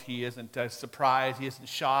he isn't surprised, he isn't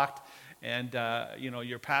shocked, and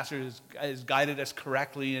your pastor has guided us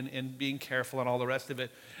correctly in being careful and all the rest of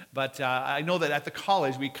it. But I know that at the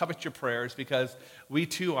college we covet your prayers because we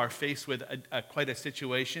too are faced with quite a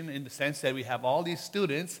situation in the sense that we have all these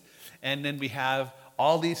students, and then we have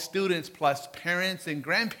all these students plus parents and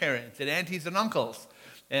grandparents and aunties and uncles.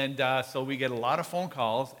 And so we get a lot of phone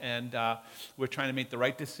calls, and we're trying to make the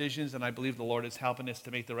right decisions, and I believe the Lord is helping us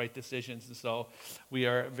to make the right decisions. And so we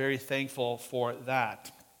are very thankful for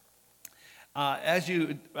that. As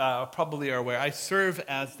you probably are aware, I serve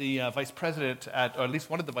as the vice president or at least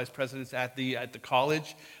one of the vice presidents at the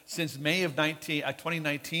college since May of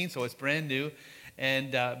 2019, so it's brand new.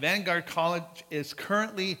 And Vanguard College is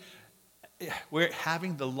currently, we're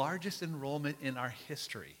having the largest enrollment in our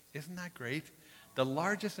history. Isn't that great? The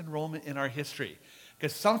largest enrollment in our history.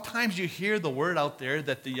 Because sometimes you hear the word out there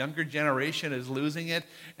that the younger generation is losing it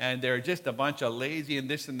and they're just a bunch of lazy and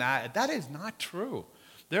this and that. That is not true.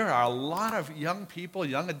 There are a lot of young people,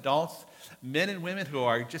 young adults, men and women who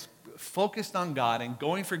are just focused on God and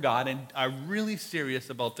going for God and are really serious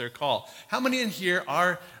about their call. How many in here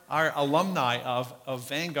are alumni of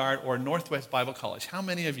Vanguard or Northwest Bible College? How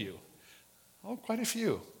many of you? Oh, quite a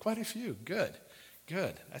few. Good.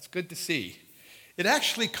 That's good to see. It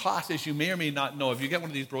actually costs, as you may or may not know, if you get one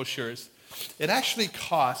of these brochures, it actually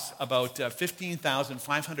costs about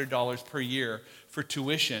 $15,500 per year for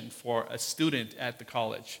tuition for a student at the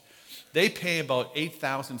college. They pay about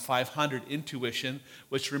 $8,500 in tuition,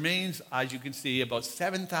 which remains, as you can see, about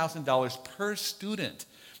 $7,000 per student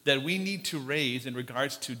that we need to raise in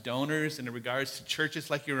regards to donors and in regards to churches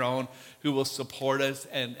like your own who will support us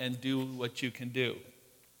and do what you can do.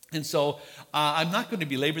 And so I'm not going to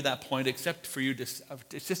belabor that point except for you just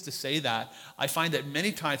to say that. I find that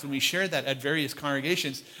many times when we share that at various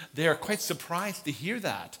congregations, they are quite surprised to hear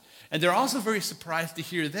that. And they're also very surprised to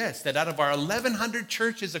hear this, that out of our 1,100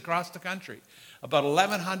 churches across the country, about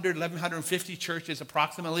 1,150 churches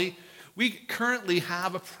approximately, we currently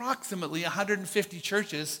have approximately 150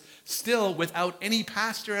 churches still without any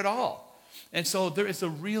pastor at all. And so there is a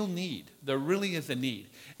real need. There really is a need.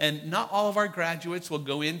 And not all of our graduates will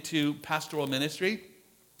go into pastoral ministry,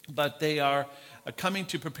 but they are coming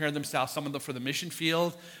to prepare themselves, some of them for the mission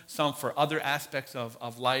field, some for other aspects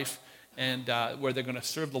of life, and where they're going to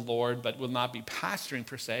serve the Lord, but will not be pastoring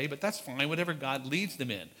per se, but that's fine, whatever God leads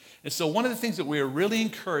them in. And so one of the things that we're really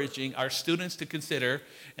encouraging our students to consider,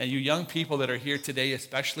 and you young people that are here today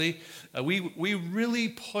especially, we really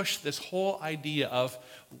push this whole idea of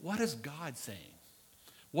what is God saying?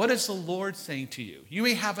 What is the Lord saying to you? You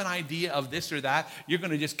may have an idea of this or that. You're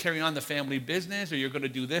going to just carry on the family business, or you're going to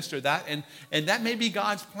do this or that, and that may be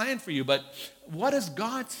God's plan for you, but what is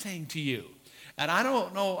God saying to you? And I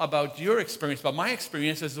don't know about your experience, but my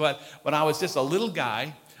experience is when I was just a little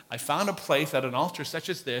guy, I found a place at an altar such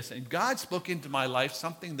as this, and God spoke into my life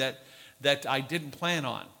something that I didn't plan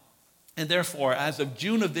on. And therefore, as of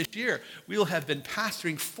June of this year, we'll have been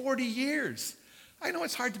pastoring 40 years. I know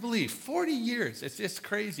it's hard to believe. 40 years. It's just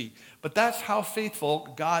crazy. But that's how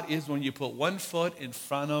faithful God is when you put one foot in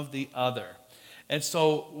front of the other. And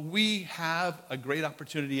so we have a great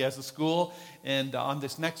opportunity as a school. And on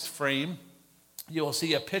this next frame, you will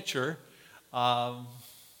see a picture of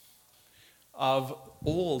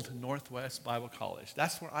old Northwest Bible College.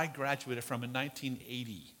 That's where I graduated from in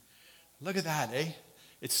 1980. Look at that, eh?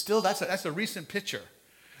 It's still, that's a recent picture.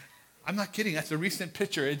 I'm not kidding. That's a recent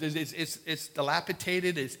picture. It's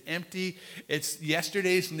dilapidated. It's empty. It's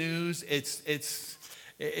yesterday's news.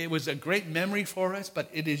 It was a great memory for us, but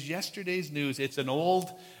it is yesterday's news. It's an old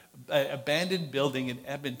abandoned building in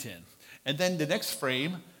Edmonton. And then the next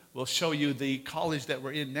frame will show you the college that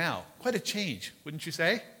we're in now. Quite a change, wouldn't you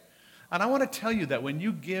say? And I want to tell you that when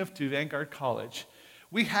you give to Vanguard College,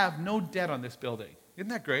 we have no debt on this building. Isn't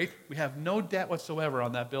that great? We have no debt whatsoever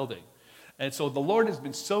on that building. And so the Lord has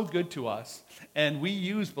been so good to us, and we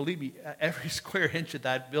use, believe me, every square inch of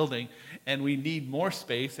that building, and we need more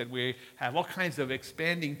space, and we have all kinds of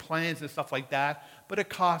expanding plans and stuff like that, but it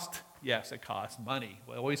costs money.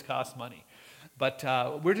 It always costs money. But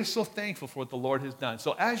we're just so thankful for what the Lord has done.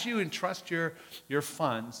 So as you entrust your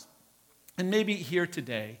funds, and maybe here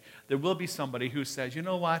today, there will be somebody who says, you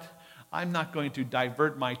know what, I'm not going to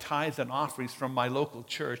divert my tithes and offerings from my local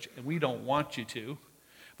church, and we don't want you to.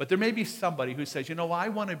 But there may be somebody who says, you know, I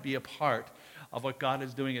want to be a part of what God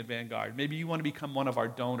is doing at Vanguard. Maybe you want to become one of our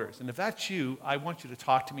donors. And if that's you, I want you to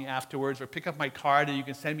talk to me afterwards or pick up my card and you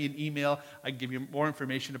can send me an email. I can give you more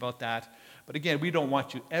information about that. But again, we don't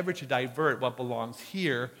want you ever to divert what belongs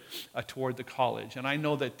here toward the college. And I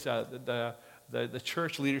know that the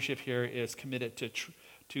church leadership here is committed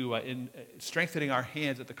in strengthening our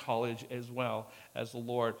hands at the college as well as the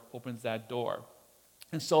Lord opens that door.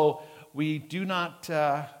 And so we do not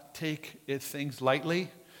take things lightly.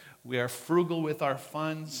 We are frugal with our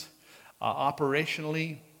funds.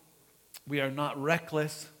 Operationally, we are not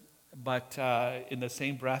reckless, but in the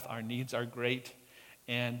same breath, our needs are great.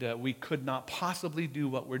 And we could not possibly do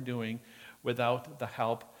what we're doing without the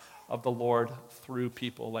help of the Lord through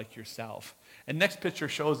people like yourself. And next picture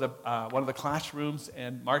shows one of the classrooms,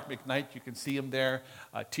 and Mark McKnight, you can see him there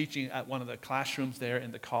teaching at one of the classrooms there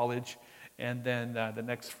in the college. And then the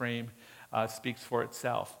next frame speaks for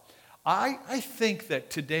itself. I think that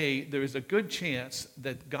today there is a good chance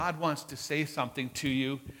that God wants to say something to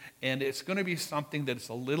you, and it's going to be something that's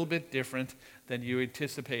a little bit different than you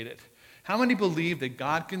anticipated. How many believe that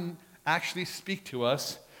God can actually speak to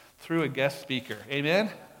us through a guest speaker? Amen?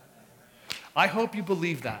 I hope you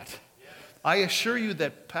believe that. I assure you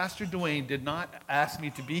that Pastor Dwayne did not ask me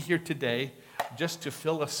to be here today just to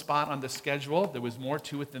fill a spot on the schedule. There was more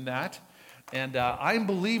to it than that. And I'm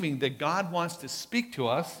believing that God wants to speak to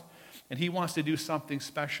us, and he wants to do something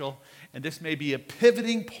special. And this may be a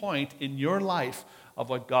pivoting point in your life of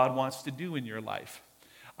what God wants to do in your life.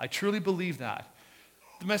 I truly believe that.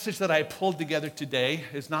 The message that I pulled together today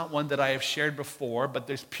is not one that I have shared before, but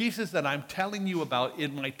there's pieces that I'm telling you about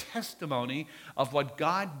in my testimony of what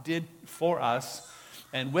God did for us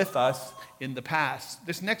and with us in the past.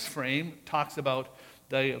 This next frame talks about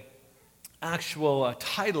the actual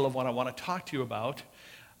title of what I want to talk to you about.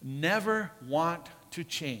 Never want to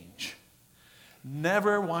change.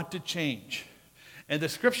 Never want to change. And the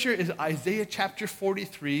scripture is Isaiah chapter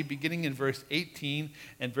 43, beginning in verse 18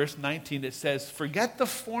 and verse 19. It says, "Forget the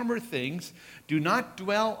former things, do not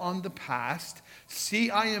dwell on the past. See,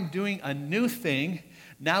 I am doing a new thing.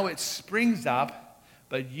 Now it springs up,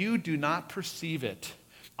 but you do not perceive it.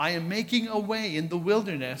 I am making a way in the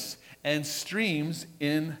wilderness and streams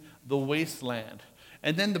in the wasteland."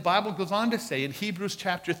 And then the Bible goes on to say in Hebrews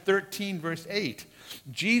chapter 13, verse 8,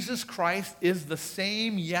 Jesus Christ is the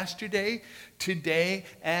same yesterday, today,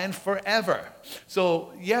 and forever.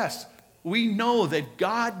 So, yes, we know that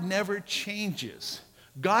God never changes.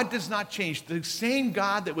 God does not change. The same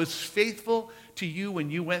God that was faithful to you when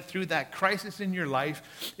you went through that crisis in your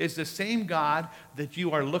life is the same God that you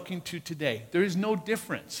are looking to today. There is no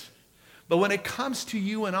difference. But when it comes to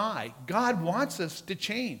you and I, God wants us to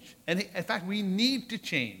change. And in fact, we need to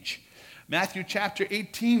change. Matthew chapter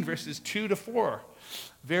 18, verses 2 to 4.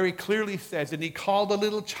 Very clearly says, "And he called a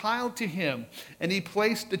little child to him, and he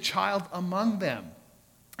placed the child among them.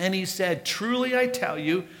 And he said, 'Truly I tell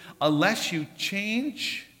you, unless you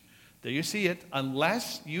change,'" there you see it,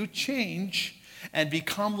 "unless you change and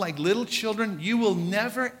become like little children, you will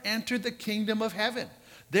never enter the kingdom of heaven.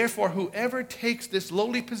 Therefore, whoever takes this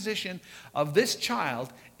lowly position of this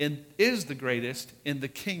child is the greatest in the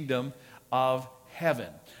kingdom of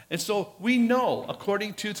heaven." And so we know,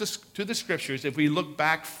 according to the scriptures, if we look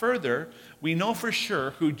back further, we know for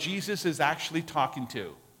sure who Jesus is actually talking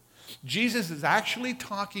to. Jesus is actually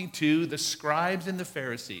talking to the scribes and the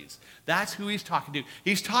Pharisees. That's who he's talking to.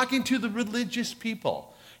 He's talking to the religious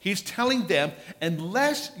people. He's telling them,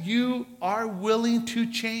 unless you are willing to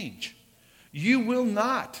change, you will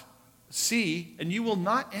not see and you will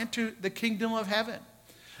not enter the kingdom of heaven.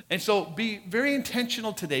 And so be very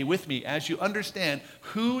intentional today with me as you understand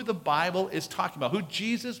who the Bible is talking about, who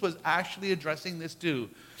Jesus was actually addressing this to.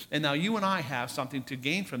 And now you and I have something to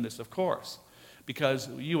gain from this, of course, because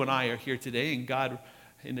you and I are here today, and God,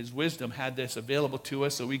 in his wisdom, had this available to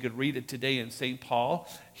us so we could read it today in St. Paul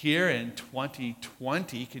here in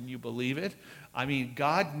 2020. Can you believe it? I mean,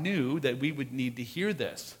 God knew that we would need to hear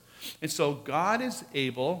this. And so God is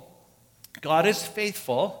able, God is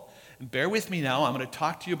faithful. And bear with me now, I'm going to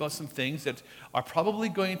talk to you about some things that are probably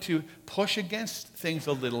going to push against things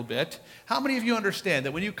a little bit. How many of you understand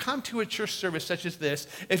that when you come to a church service such as this,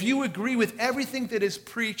 if you agree with everything that is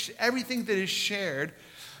preached, everything that is shared,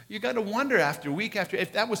 you got to wonder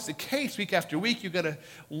if that was the case week after week, you got to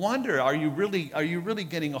wonder, are you really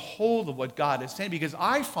getting a hold of what God is saying? Because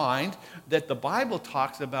I find that the Bible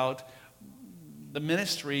talks about the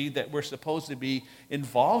ministry that we're supposed to be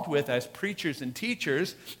involved with as preachers and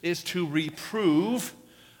teachers is to reprove,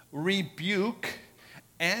 rebuke,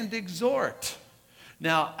 and exhort.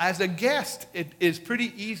 Now, as a guest, it is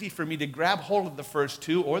pretty easy for me to grab hold of the first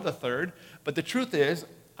two or the third, but the truth is,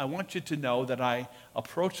 I want you to know that I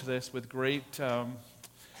approach this with great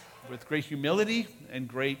humility and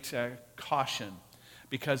great caution,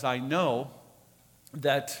 because I know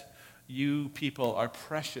that you people are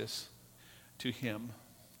precious to him,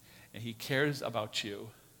 and he cares about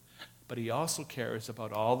you, but he also cares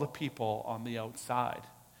about all the people on the outside.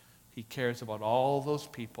 He cares about all those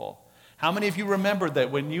people. How many of you remember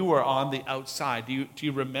that when you were on the outside? Do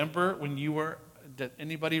you remember when you were, did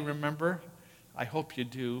anybody remember? I hope you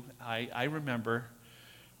do. I remember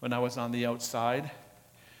when I was on the outside.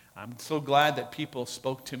 I'm so glad that people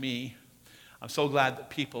spoke to me. I'm so glad that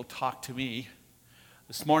people talked to me.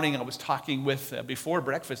 This morning I was talking with, before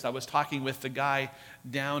breakfast, I was talking with the guy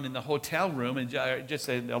down in the hotel room and just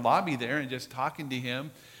in the lobby there and just talking to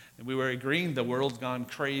him. And we were agreeing the world's gone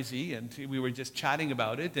crazy and we were just chatting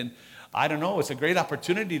about it. And I don't know, it's a great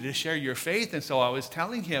opportunity to share your faith. And so I was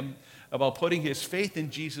telling him about putting his faith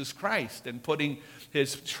in Jesus Christ and putting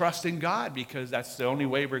his trust in God, because that's the only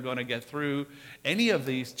way we're going to get through any of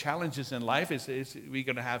these challenges in life is we're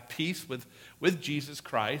going to have peace with Jesus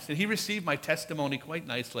Christ. And he received my testimony quite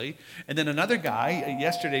nicely. And then another guy,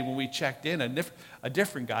 yesterday when we checked in, a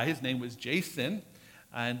different guy, his name was Jason.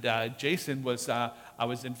 And Jason was, I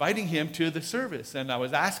was inviting him to the service, and I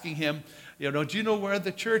was asking him, do you know where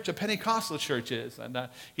the church, a Pentecostal church is? And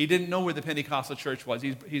he didn't know where the Pentecostal church was.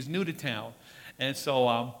 He's new to town. And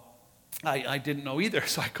so I didn't know either,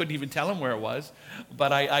 so I couldn't even tell him where it was.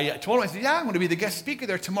 But I told him, I said, I'm going to be the guest speaker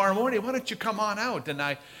there tomorrow morning. Why don't you come on out? And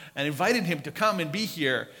I invited him to come and be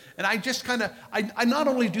here. And I just I not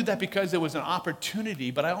only do that because it was an opportunity,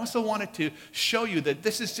 but I also wanted to show you that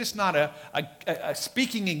this is just not a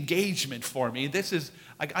speaking engagement for me. This is,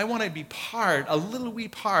 I want to be a little wee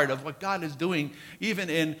part of what God is doing, even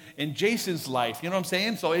in Jason's life. You know what I'm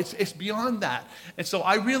saying? So it's beyond that. And so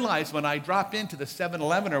I realized when I drop into the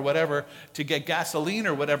 7-Eleven or whatever to get gasoline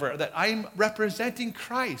or whatever, that I'm representing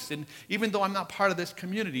Christ. And even though I'm not part of this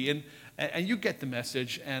community, and you get the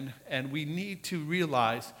message, and we need to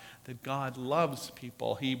realize that God loves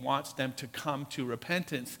people. He wants them to come to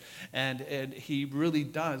repentance, and he really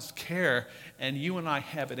does care. And you and I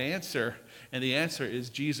have an answer, and the answer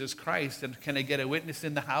is Jesus Christ. And can I get a witness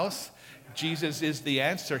in the house? Jesus is the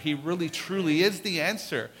answer. He really, truly is the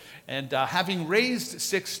answer. And having raised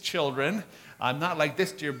 6 children, I'm not like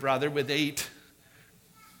this dear brother with 8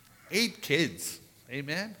 kids.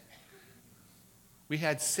 Amen? We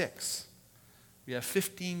had 6. We have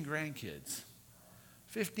 15 grandkids.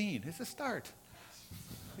 15. It's a start.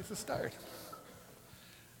 It's a start.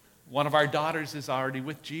 One of our daughters is already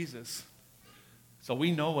with Jesus. So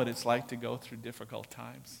we know what it's like to go through difficult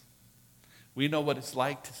times. We know what it's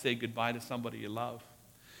like to say goodbye to somebody you love.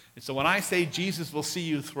 And so when I say Jesus will see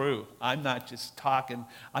you through, I'm not just talking.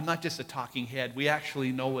 I'm not just a talking head. We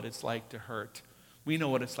actually know what it's like to hurt. We know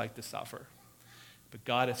what it's like to suffer. But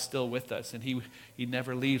God is still with us, and He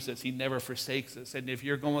never leaves us. He never forsakes us. And if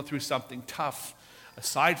you're going through something tough,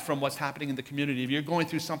 aside from what's happening in the community, if you're going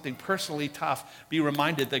through something personally tough, be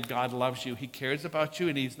reminded that God loves you. He cares about you,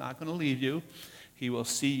 and He's not going to leave you. He will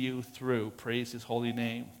see you through. Praise His holy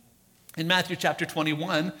name. In Matthew chapter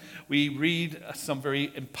 21, we read some very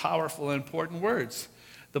powerful and important words.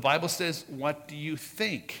 The Bible says, "What do you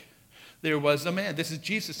think? There was a man." This is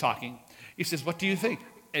Jesus talking. He says, "What do you think?"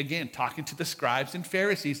 Again, talking to the scribes and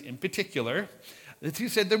Pharisees in particular. He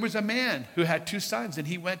said there was a man who had 2 sons, and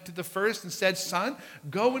he went to the first and said, "Son,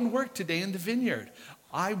 go and work today in the vineyard."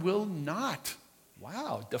 "I will not."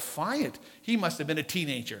 Wow, defiant. He must have been a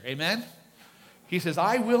teenager. Amen? He says,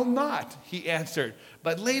 "I will not," he answered.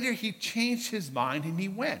 But later he changed his mind and he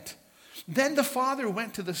went. Then the father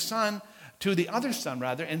went to the other son,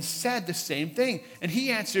 and said the same thing. And he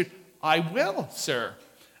answered, "I will, sir."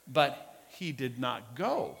 But he did not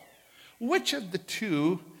go. Which of the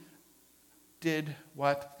 2 did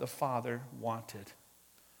what the father wanted?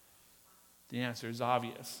 The answer is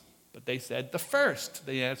obvious. But they said, "The first,"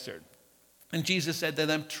 they answered. And Jesus said to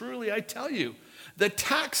them, "Truly I tell you, the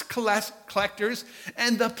tax collectors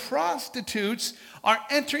and the prostitutes are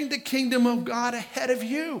entering the kingdom of God ahead of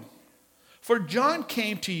you. For John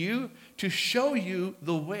came to you to show you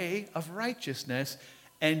the way of righteousness,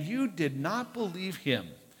 and you did not believe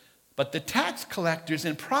him. But the tax collectors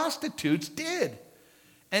and prostitutes did.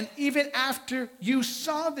 And even after you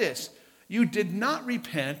saw this, you did not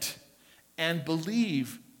repent and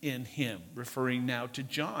believe in him." Referring now to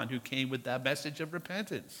John, who came with that message of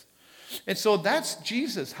repentance. And so that's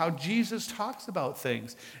Jesus, how Jesus talks about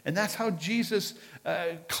things. And that's how Jesus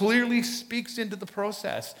clearly speaks into the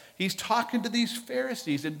process. He's talking to these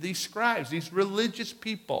Pharisees and these scribes, these religious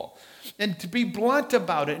people. And to be blunt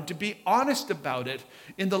about it and to be honest about it,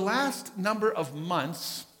 in the last number of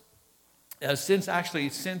months, since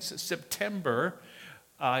September,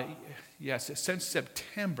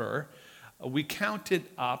 we counted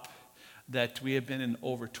up that we have been in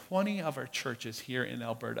over 20 of our churches here in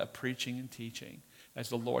Alberta preaching and teaching as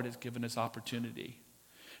the Lord has given us opportunity.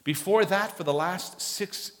 Before that, for the last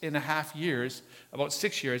 6.5 years, about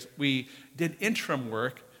 6 years, we did interim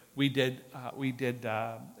work. We did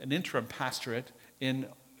an interim pastorate in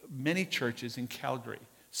many churches in Calgary,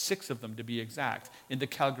 6 of them to be exact, in the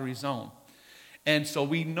Calgary zone. And so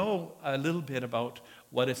we know a little bit about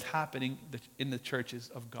what is happening in the churches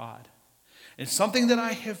of God. And something that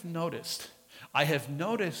I have noticed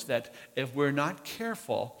that if we're not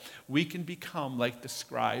careful, we can become like the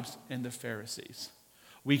scribes and the Pharisees.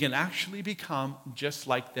 We can actually become just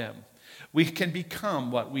like them. We can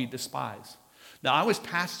become what we despise. Now, I was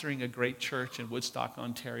pastoring a great church in Woodstock,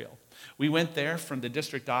 Ontario. We went there from the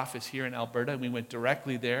district office here in Alberta, and we went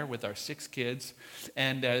directly there with our 6 kids,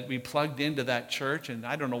 and we plugged into that church, and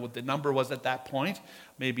I don't know what the number was at that point,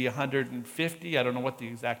 maybe 150, I don't know what the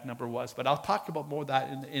exact number was, but I'll talk about more of that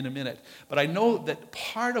in a minute. But I know that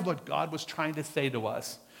part of what God was trying to say to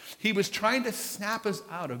us, he was trying to snap us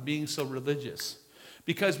out of being so religious,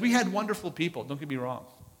 because we had wonderful people, don't get me wrong.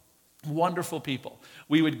 Wonderful people.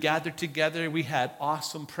 We would gather together. We had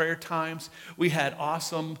awesome prayer times. We had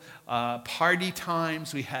awesome party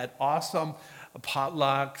times. We had awesome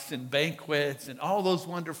potlucks and banquets and all those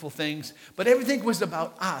wonderful things. But everything was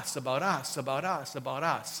about us, about us, about us, about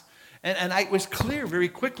us. And it was clear very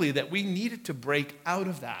quickly that we needed to break out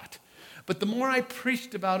of that. But the more I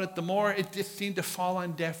preached about it, the more it just seemed to fall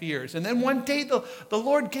on deaf ears. And then one day, the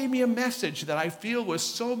Lord gave me a message that I feel was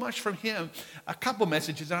so much from him, a couple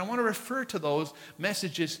messages, and I want to refer to those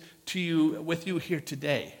messages to you, with you here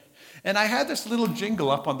today. And I had this little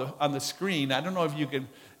jingle up on the screen. I don't know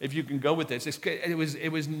if you can go with this.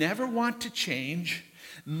 It was never want to change,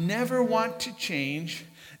 never want to change,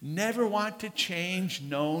 never want to change,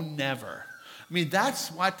 no, never. I mean, that's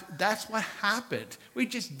what happened. We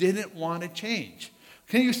just didn't want to change.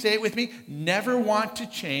 Can you say it with me? Never want to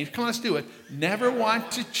change. Come on, let's do it. Never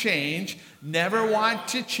want to change. Never want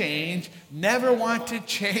to change. Never want to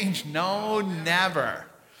change. No, never.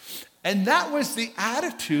 And that was the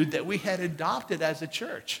attitude that we had adopted as a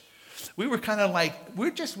church. We were kind of like,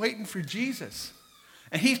 we're just waiting for Jesus.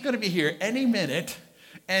 And he's going to be here any minute.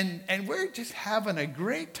 And we're just having a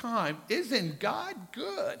great time. Isn't God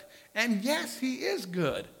good? And yes, he is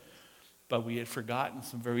good. But we had forgotten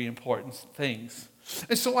some very important things.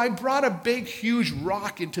 And so I brought a big, huge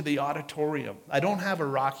rock into the auditorium. I don't have a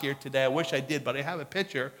rock here today. I wish I did, but I have a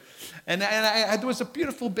picture. And there was a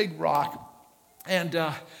beautiful big rock. And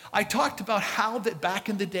I talked about how that back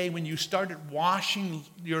in the day when you started washing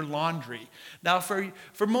your laundry. Now, for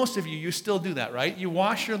most of you, you still do that, right? You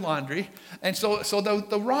wash your laundry. And so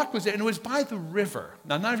the rock was there, and it was by the river.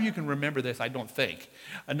 Now, none of you can remember this, I don't think.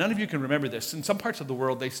 None of you can remember this. In some parts of the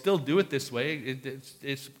world, they still do it this way.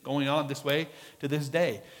 It's going on this way to this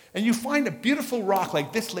day. And you find a beautiful rock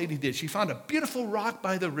like this lady did. She found a beautiful rock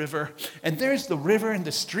by the river, and there's the river and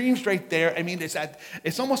the stream's right there. I mean,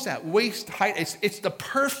 it's almost at waist height. It's the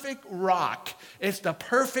perfect rock. It's the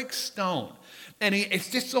perfect stone. And it's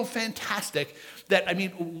just so fantastic that, I mean,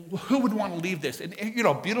 who would want to leave this? And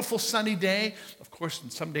beautiful sunny day. Of course,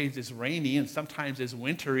 some days it's rainy, and sometimes it's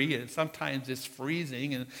wintry, and sometimes it's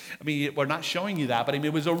freezing. And I mean, we're not showing you that, but I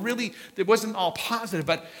mean, it wasn't all positive.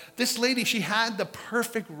 But this lady, she had the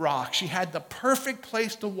perfect rock. She had the perfect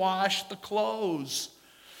place to wash the clothes.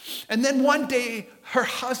 And then one day, her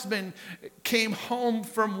husband came home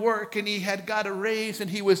from work, and he had got a raise, and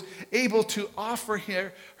he was able to offer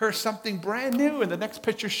her something brand new. And the next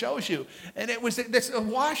picture shows you. And it was a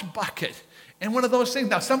wash bucket. And one of those things.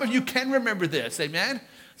 Now, some of you can remember this, amen?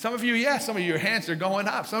 Some of you, yes, some of your hands are going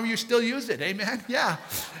up. Some of you still use it, amen? Yeah.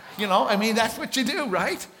 I mean, that's what you do,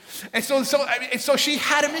 right? And so she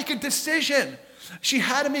had to make a decision. She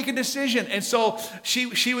had to make a decision. And so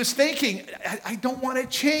she was thinking, I don't want to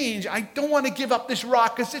change. I don't want to give up this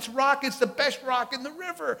rock, because this rock is the best rock in the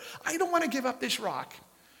river. I don't want to give up this rock.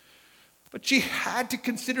 But she had to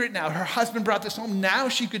consider it now. Her husband brought this home. Now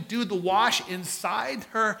she could do the wash inside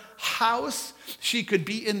her house. She could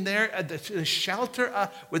be in there at the shelter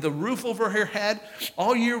with a roof over her head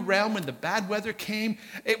all year round when the bad weather came.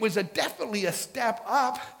 It was definitely a step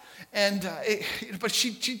up. But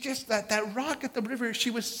she just, that rock at the river,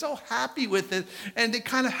 she was so happy with it. And they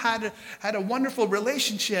kind of had a wonderful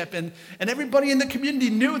relationship. And everybody in the community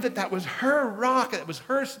knew that was her rock. It was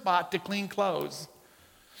her spot to clean clothes.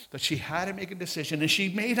 But she had to make a decision, and she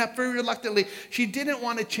made up very reluctantly. She didn't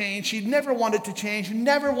want to change. She never wanted to change.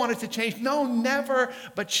 Never wanted to change. No, never.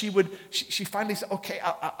 But she finally said, okay,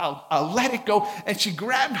 I'll let it go. And she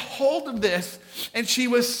grabbed hold of this, and she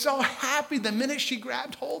was so happy the minute she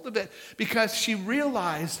grabbed hold of it, because she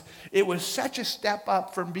realized it was such a step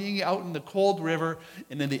up from being out in the cold river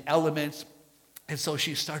and in the elements And so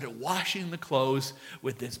she started washing the clothes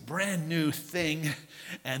with this brand new thing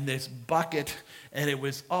and this bucket. And it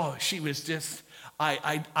was, she was just,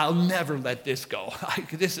 I'll never let this go.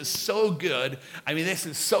 This is so good. I mean, this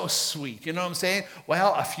is so sweet. You know what I'm saying?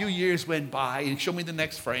 Well, a few years went by, and show me the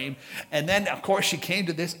next frame. And then, of course, she came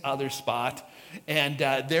to this other spot. And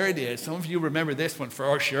there it is. Some of you remember this one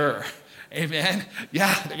for sure. Amen.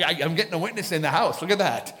 Yeah, I'm getting a witness in the house. Look at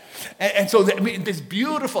that. And so, this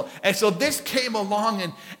beautiful. And so this came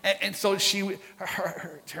along, and so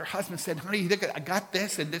her husband said, "Honey, look, I got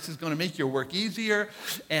this, and this is going to make your work easier.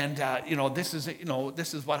 And this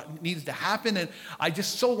is what needs to happen. And I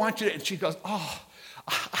just so want you to." And she goes, "Oh,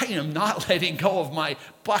 I am not letting go of my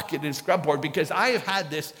bucket and scrub board because I have had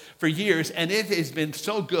this for years, and it has been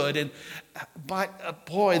so good. But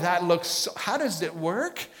boy, that looks so, how does it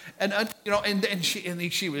work?" And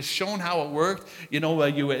she was shown how it worked.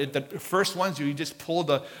 The first ones, you just pull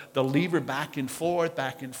the lever back and forth.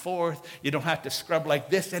 You don't have to scrub like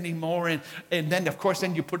this anymore. And then, of course,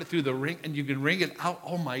 then you put it through the ring, and you can wring it out.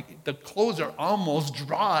 The clothes are almost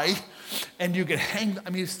dry, and you can hang.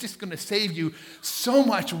 I mean, it's just going to save you so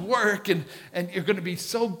much work, and you're going to be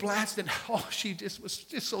so blessed. And she just was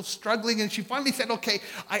just so struggling, and she finally said, "Okay,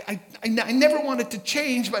 I never wanted to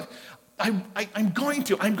change, but I'm going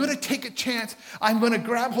to take a chance. I'm going to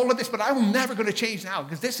grab hold of this, but I'm never going to change now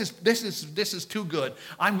because this is too good.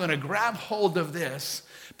 I'm going to grab hold of this."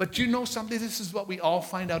 But you know something? This is what we all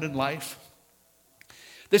find out in life.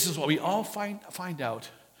 This is what we all find out,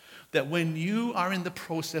 that when you are in the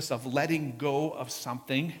process of letting go of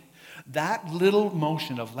something, that little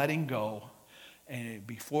motion of letting go, and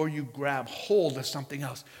before you grab hold of something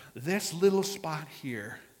else, this little spot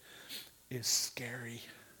here is scary.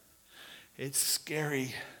 It's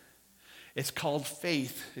scary. It's called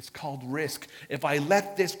faith. It's called risk. If I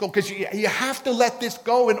let this go, because you have to let this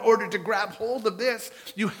go in order to grab hold of this.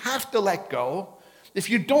 You have to let go. If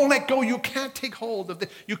you don't let go, you can't take hold of this.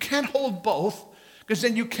 You can't hold both, because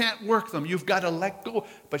then you can't work them. You've got to let go.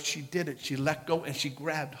 But she did it. She let go, and she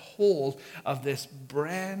grabbed hold of this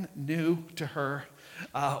brand new to her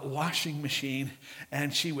washing machine,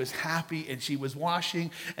 and she was happy, and she was washing,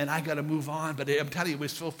 and I got to move on. But I'm telling you, it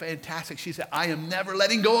was so fantastic. She said, "I am never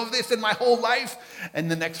letting go of this in my whole life." And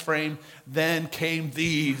the next frame, then came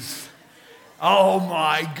these. Oh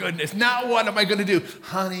my goodness. Now what am I going to do?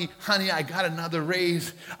 Honey, I got another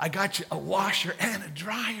raise. I got you a washer and a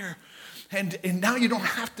dryer. And now you don't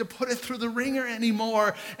have to put it through the wringer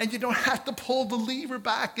anymore. And you don't have to pull the lever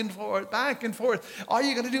back and forth. All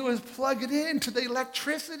you got to do is plug it into the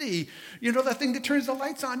electricity. You know, that thing that turns the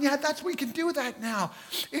lights on. Yeah, we can do that now.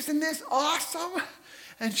 Isn't this awesome?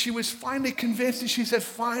 And she was finally convinced, and she said,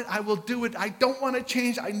 "Fine, I will do it. I don't want to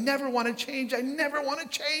change. I never want to change. I never want to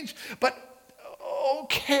change. But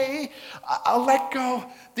okay, I'll let go.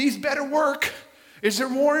 These better work. Is there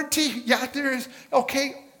warranty? Yeah, there is.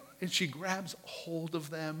 Okay." And she grabs hold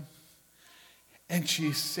of them, and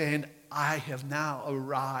she's saying, "I have now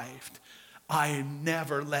arrived. I am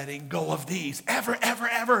never letting go of these. Ever, ever,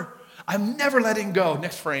 ever. I'm never letting go."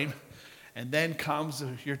 Next frame. And then comes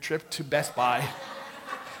your trip to Best Buy.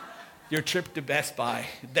 Your trip to Best Buy.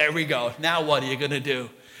 There we go. Now what are you going to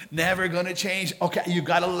do? Never going to change. Okay, you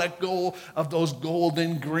got to let go of those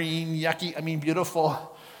golden, green,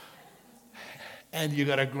 beautiful. And you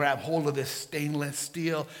got to grab hold of this stainless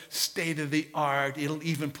steel, state-of-the-art. It'll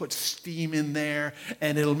even put steam in there,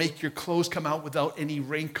 and it'll make your clothes come out without any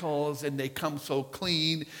wrinkles, and they come so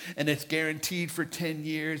clean, and it's guaranteed for 10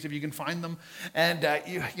 years if you can find them. And,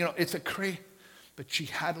 it's a crazy. But she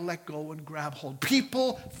had to let go and grab hold.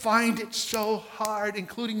 People find it so hard,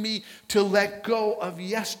 including me, to let go of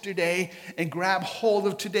yesterday and grab hold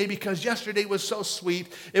of today, because yesterday was so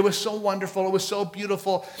sweet. It was so wonderful. It was so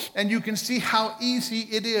beautiful. And you can see how easy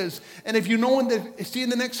it is. And if you see in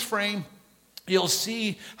the next frame, you'll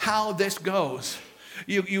see how this goes.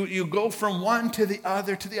 You go from one to the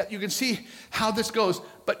other to the other. You can see how this goes.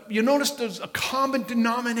 But you notice there's a common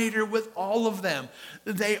denominator with all of them.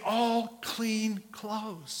 They all clean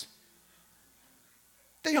clothes.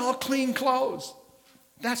 They all clean clothes.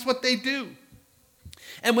 That's what they do.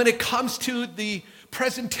 And when it comes to the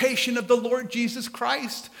presentation of the Lord Jesus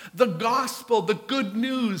Christ, the gospel, the good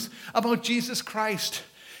news about Jesus Christ,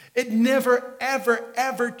 it never, ever,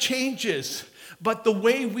 ever changes. But the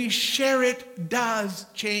way we share it does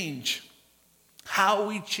change. How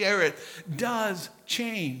we share it does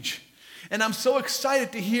change. And I'm so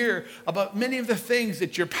excited to hear about many of the things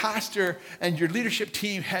that your pastor and your leadership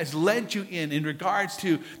team has led you in regards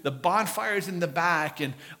to the bonfires in the back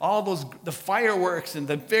and all the fireworks and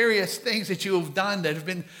the various things that you have done that have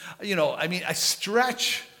been, a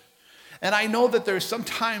stretch. And I know that there's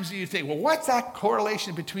sometimes you think, well, what's that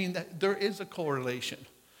correlation between that? There is a correlation.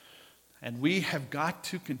 And we have got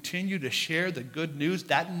to continue to share the good news.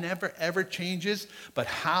 That never, ever changes. But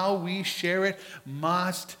how we share it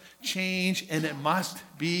must change, and it must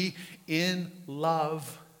be in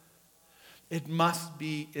love. It must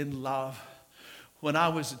be in love. When I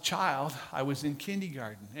was a child, I was in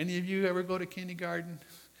kindergarten. Any of you ever go to kindergarten?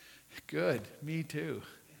 Good, me too.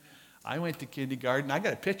 I went to kindergarten. I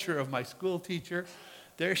got a picture of my school teacher.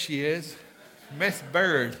 There she is, Miss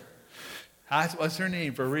Bird. That was her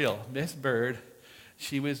name for real, Miss Bird.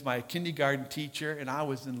 She was my kindergarten teacher, and I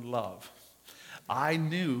was in love. I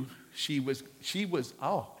knew she was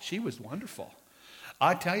wonderful.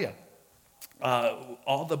 I tell you,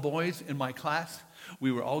 all the boys in my class,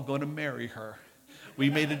 we were all going to marry her. We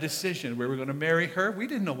made a decision. We were going to marry her. We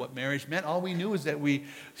didn't know what marriage meant. All we knew is that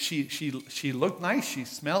she looked nice. She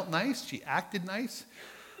smelled nice. She acted nice.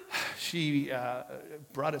 She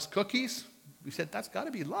brought us cookies. We said, that's got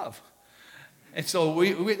to be love. And so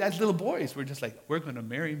we, as little boys, we're just like, we're going to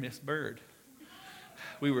marry Miss Bird.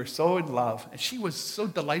 We were so in love. And she was so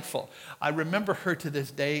delightful. I remember her to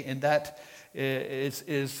this day, and that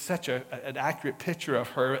is such an accurate picture of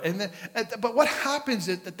her. But what happens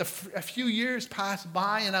is that a few years passed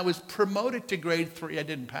by, and I was promoted to grade 3. I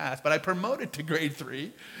didn't pass, but I promoted to grade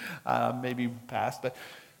 3. Maybe passed, but...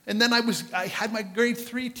 And then I had my grade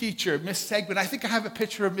 3 teacher, Miss Seguin. I think I have a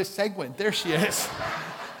picture of Miss Seguin. There she is.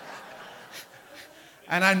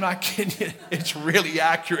 And I'm not kidding you, it's really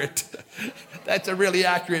accurate. That's a really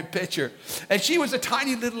accurate picture. And she was a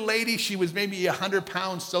tiny little lady. She was maybe 100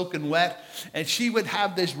 pounds soaking wet. And she would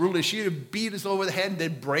have this ruler. She would beat us over the head and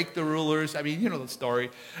then break the rulers. I mean, you know the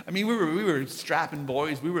story. I mean, we were strapping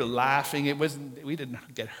boys. We were laughing. We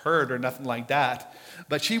didn't get hurt or nothing like that.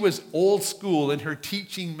 But she was old school in her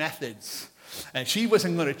teaching methods. And she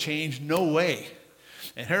wasn't going to change, no way.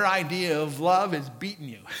 And her idea of love is beating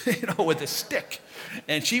you, with a stick.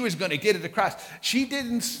 And she was going to get it across. She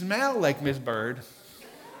didn't smell like Miss Bird.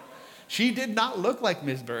 She did not look like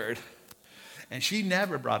Miss Bird. And she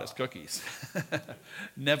never brought us cookies.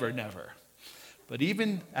 Never, never. But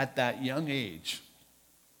even at that young age,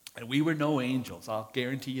 and we were no angels, I'll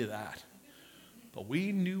guarantee you that. But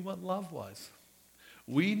we knew what love was.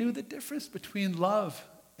 We knew the difference between love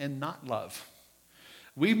and not love.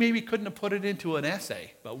 We maybe couldn't have put it into an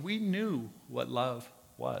essay, but we knew what love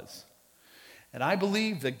was. And I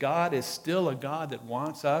believe that God is still a God that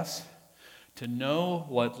wants us to know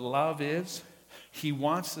what love is. He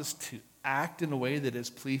wants us to act in a way that is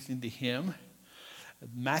pleasing to Him.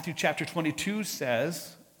 Matthew chapter 22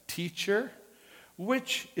 says, "Teacher,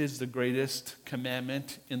 which is the greatest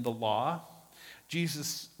commandment in the law?"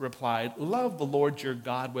 Jesus replied, "Love the Lord your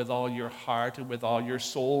God with all your heart and with all your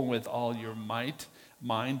soul and with all your mind.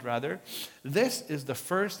 This is the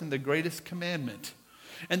first and the greatest commandment.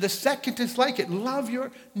 And the second is like it. Love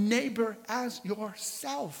your neighbor as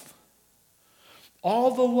yourself. All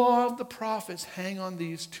the law of the prophets hang on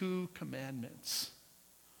these 2 commandments."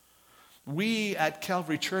 We at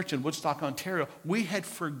Calvary Church in Woodstock, Ontario, we had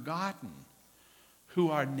forgotten who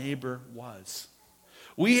our neighbor was.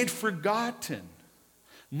 We had forgotten.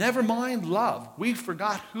 Never mind love. We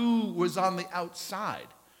forgot who was on the outside.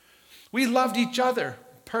 We loved each other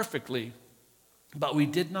perfectly, but we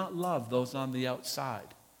did not love those on the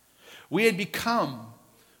outside. We had become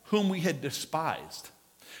whom we had despised.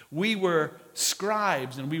 We were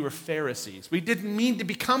scribes and we were Pharisees. We didn't mean to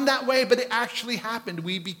become that way, but it actually happened.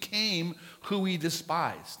 We became who we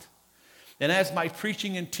despised. And as my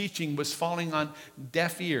preaching and teaching was falling on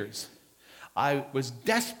deaf ears, I was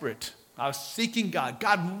desperate. I was seeking God.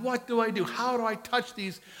 God, what do I do? How do I touch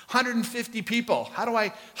these 150 people? How do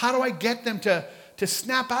I get them to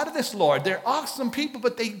snap out of this, Lord? They're awesome people,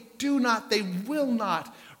 but they will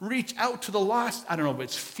not reach out to the lost. I don't know if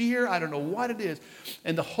it's fear. I don't know what it is.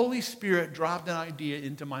 And the Holy Spirit dropped an idea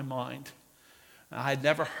into my mind. I had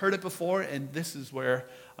never heard it before, and this is where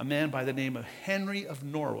a man by the name of Henry of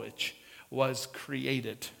Norwich was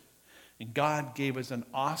created. And God gave us an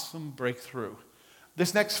awesome breakthrough.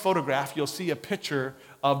 This next photograph, you'll see a picture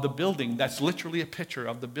of the building. That's literally a picture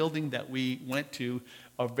of the building that we went to,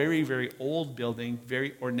 a very, very old building,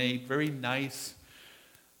 very ornate, very nice,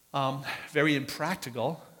 very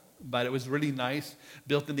impractical, but it was really nice.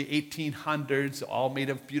 Built in the 1800s, all made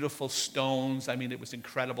of beautiful stones. I mean, it was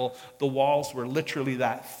incredible. The walls were literally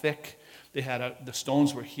that thick. The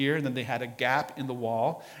stones were here, and then they had a gap in the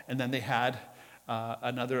wall, and then they had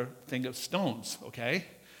another thing of stones, okay?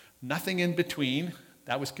 Nothing in between.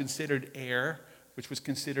 That was considered air, which was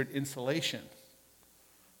considered insulation.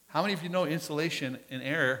 How many of you know insulation and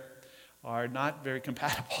air are not very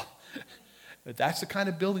compatible? But that's the kind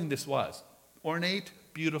of building this was. Ornate,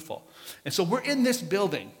 beautiful. And so we're in this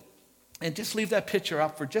building. And just leave that picture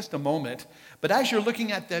up for just a moment. But as you're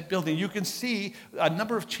looking at that building, you can see a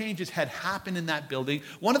number of changes had happened in that building.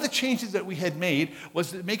 One of the changes that we had made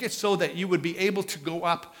was to make it so that you would be able to go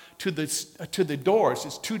up to the doors.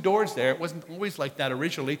 There's 2 doors there. It wasn't always like that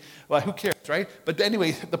originally. Well, who cares, right? But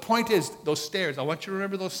anyway, the point is those stairs. I want you to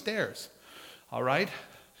remember those stairs. All right?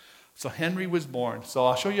 So Henry was born. So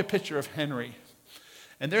I'll show you a picture of Henry.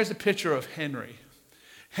 And there's a picture of Henry.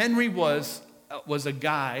 Henry was a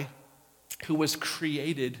guy who was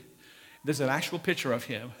created. There's an actual picture of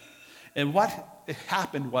him. And what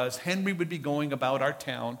happened was Henry would be going about our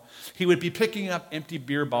town. He would be picking up empty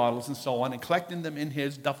beer bottles and so on and collecting them in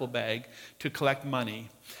his duffel bag to collect money.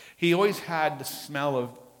 He always had the smell of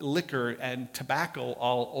liquor and tobacco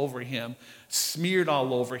all over him, smeared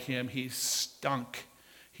all over him. He stunk.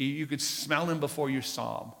 You could smell him before you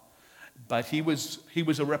saw him. But he was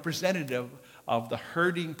a representative of the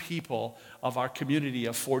hurting people of our community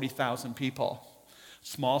of 40,000 people,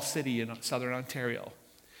 small city in southern Ontario.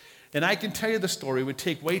 And I can tell you the story. It would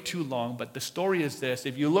take way too long, but the story is this.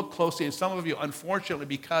 If you look closely, and some of you, unfortunately,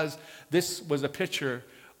 because this was a picture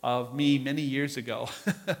of me many years ago,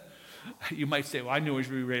 you might say, well, I knew it was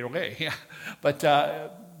right away. Yeah. But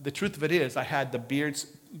the truth of it is, I had the beards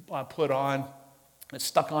put on, it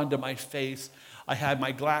stuck onto my face. I had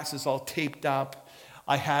my glasses all taped up.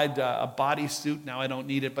 I had a bodysuit. Now I don't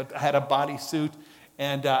need it, but I had a bodysuit.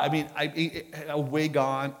 And I had a wig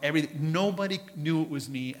on, everything. Nobody knew it was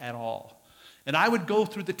me at all. And I would go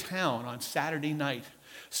through the town on Saturday night,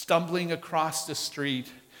 stumbling across the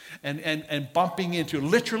street and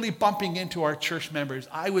literally bumping into our church members.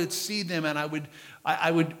 I would see them and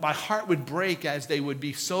my heart would break as they would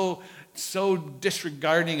be so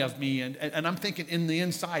disregarding of me. And I'm thinking in the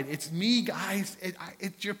inside, it's me, guys.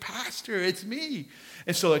 It's your pastor. It's me.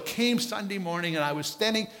 And so it came Sunday morning, and I was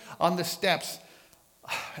standing on the steps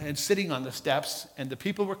and sitting on the steps, and the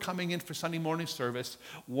people were coming in for Sunday morning service,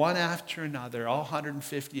 one after another, all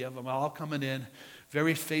 150 of them, all coming in,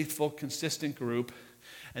 very faithful, consistent group.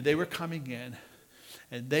 And they were coming in,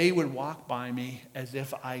 and they would walk by me as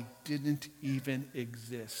if I didn't even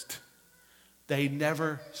exist. They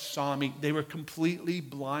never saw me. They were completely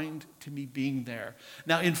blind to me being there.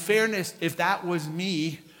 Now, in fairness, if that was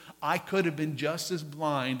me, I could have been just as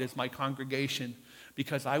blind as my congregation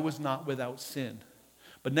because I was not without sin.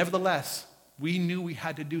 But nevertheless, we knew we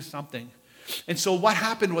had to do something. And so what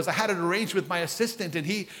happened was I had it arranged with my assistant, and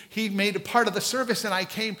he made a part of the service, and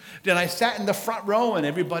I sat in the front row, and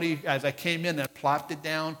everybody, as I came in, I plopped it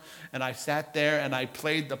down, and I sat there, and I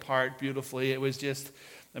played the part beautifully. It was just,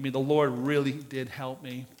 the Lord really did help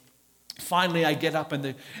me. Finally, I get up, and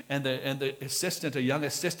the assistant, a young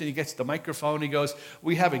assistant, he gets the microphone. He goes,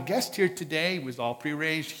 "We have a guest here today." It was all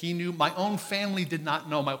prearranged. He knew. My own family did not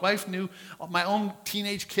know. My wife knew. My own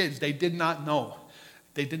teenage kids, they did not know.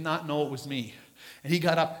 They did not know it was me. And he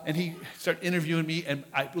got up, and he started interviewing me. And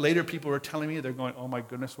later, people were telling me, they're going, "Oh my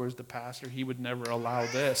goodness, where's the pastor? He would never allow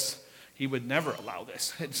this. He would never allow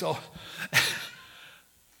this." And so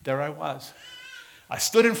there I was. I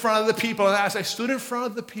stood in front of the people, and as I stood in front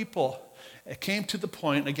of the people, it came to the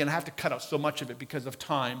point, and again, I have to cut out so much of it because of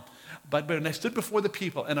time, but when I stood before the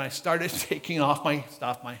people and I started taking off my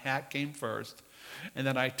stuff, my hat came first, and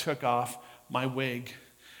then I took off my wig,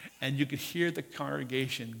 and you could hear the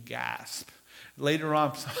congregation gasp. Later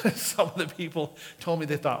on, some of the people told me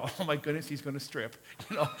they thought, "Oh my goodness, he's going to strip."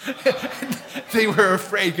 They were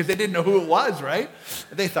afraid because they didn't know who it was, right?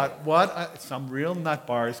 They thought, some real nut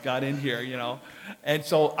bars got in here, And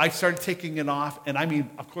so I started taking it off, and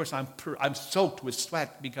of course, I'm soaked with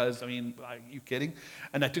sweat because, are you kidding?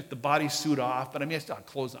 And I took the bodysuit off, but I still had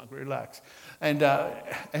clothes on, relax. And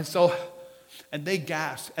they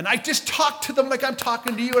gasped, and I just talked to them like I'm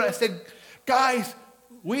talking to you, and I said, "Guys,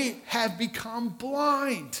 we have become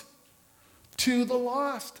blind to the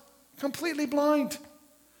lost, completely blind.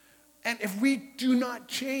 And if we do not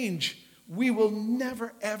change, we will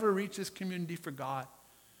never, ever reach this community for God."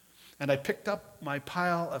 And I picked up my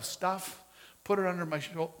pile of stuff, put it under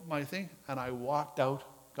my thing, and I walked out,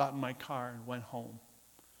 got in my car, and went home.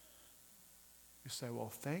 You say, "Well,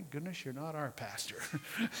 thank goodness you're not our pastor."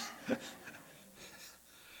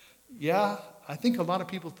 Yeah, I think a lot of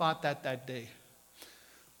people thought that day.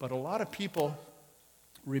 But a lot of people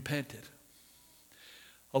repented.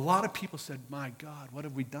 A lot of people said, "My God, what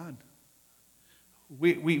have we done?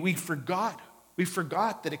 We forgot. We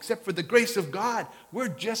forgot that except for the grace of God, we're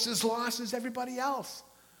just as lost as everybody else.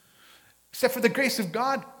 Except for the grace of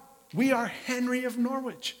God, we are Henry of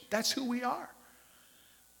Norwich. That's who we are."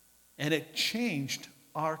 And it changed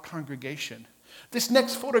our congregation. This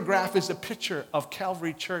next photograph is a picture of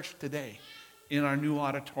Calvary Church today in our new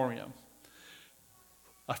auditorium.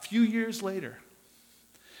 A few years later,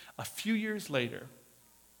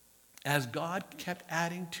 as God kept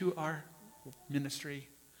adding to our ministry,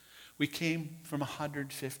 we came from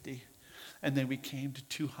 150, and then we came to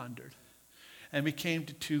 200, and we came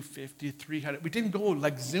to 250, 300. We didn't go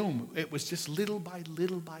like Zoom. It was just little by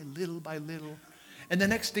little by little by little. And the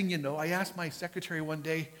next thing you know, I asked my secretary one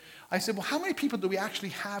day, I said, well, how many people do we actually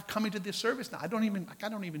have coming to this service now? I don't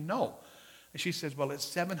even know. And she says, well, it's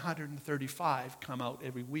 735 come out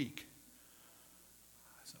every week.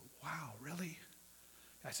 I said, wow, really?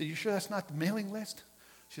 I said, you sure that's not the mailing list?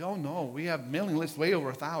 She said, oh, no, we have mailing lists way over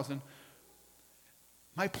 1,000.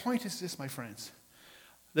 My point is this, my friends.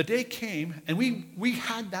 The day came, and we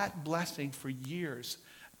had that blessing for years,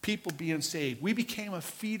 people being saved. We became a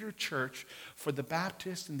feeder church for the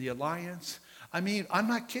Baptist and the Alliance. I mean, I'm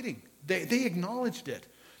not kidding. They acknowledged it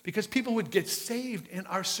because people would get saved in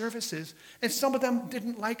our services, and some of them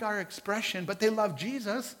didn't like our expression, but they loved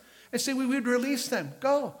Jesus, and so we would release them.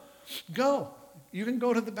 Go. You can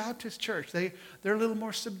go to the Baptist church. They're a little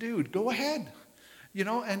more subdued. Go ahead. You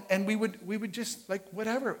know, and we would just like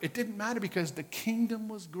whatever. It didn't matter because the kingdom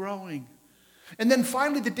was growing. And then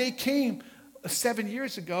finally the day came 7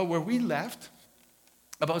 years ago where we left.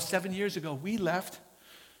 About 7 years ago we left,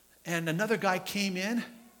 and another guy came in,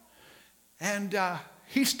 and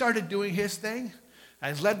he started doing his thing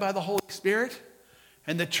as led by the Holy Spirit,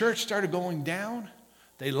 and the church started going down.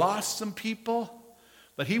 They lost some people,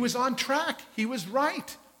 but he was on track. He was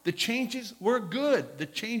right. The changes were good. The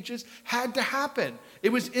changes had to happen. It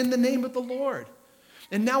was in the name of the Lord.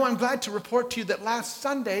 And now I'm glad to report to you that last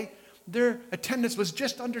Sunday, their attendance was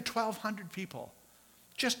just under 1,200 people.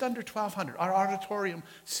 Just under 1,200. Our auditorium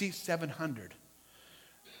seats 700.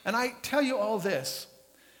 And I tell you all this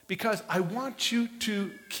because I want you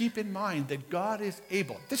to keep in mind that God is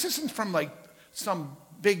able. This isn't from like some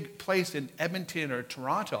big place in Edmonton or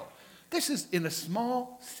Toronto. This is in a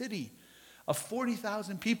small city of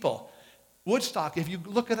 40,000 people. Woodstock, if you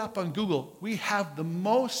look it up on Google, we have the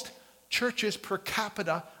most churches per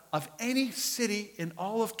capita of any city in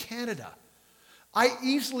all of Canada. I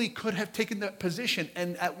easily could have taken that position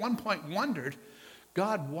and at one point wondered,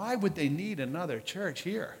 God, why would they need another church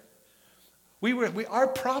here? Our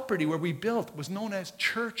property where we built was known as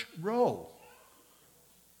Church Row.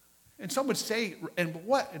 And some would say, and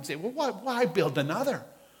what? And say, well, why build another?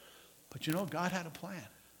 But you know, God had a plan.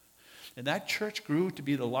 And that church grew to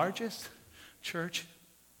be the largest church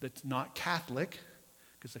that's not Catholic,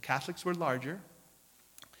 because the Catholics were larger,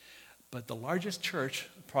 but the largest church,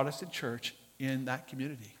 Protestant church, in that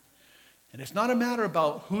community. And it's not a matter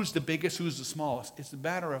about who's the biggest, who's the smallest. It's a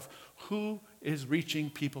matter of who is reaching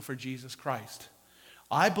people for Jesus Christ.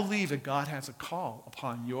 I believe that God has a call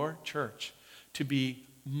upon your church to be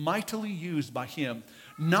mightily used by Him,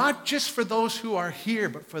 not just for those who are here,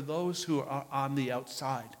 but for those who are on the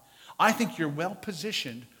outside. I think you're well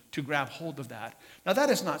positioned to grab hold of that. Now, that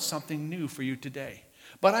is not something new for you today.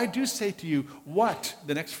 But I do say to you, what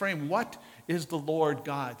is the Lord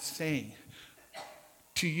God saying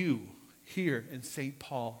to you here in St.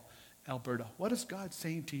 Paul, Alberta? What is God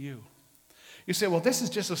saying to you? You say, well, this is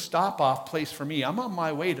just a stop-off place for me. I'm on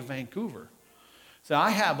my way to Vancouver. So I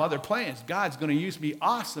have other plans. God's going to use me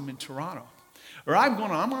awesome in Toronto. Or I'm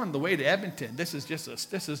on the way to Edmonton. This is just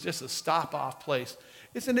a stop-off place.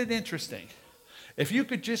 Isn't it interesting? If you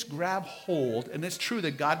could just grab hold, and it's true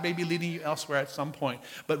that God may be leading you elsewhere at some point,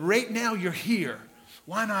 but right now you're here.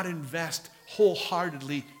 Why not invest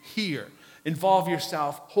wholeheartedly here? Involve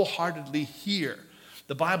yourself wholeheartedly here.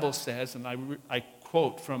 The Bible says, and I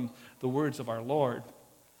quote from the words of our Lord,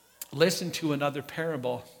 listen to another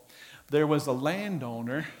parable. There was a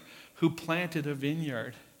landowner who planted a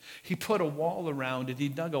vineyard. He put a wall around it. He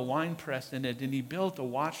dug a wine press in it, and he built a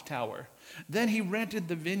watchtower. Then he rented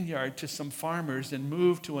the vineyard to some farmers and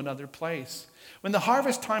moved to another place. When the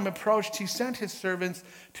harvest time approached, he sent his servants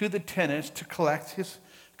to the tenants to collect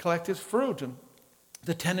his fruit. And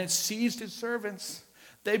the tenants seized his servants.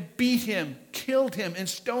 They beat him, killed him, and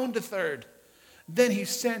stoned a third. Then he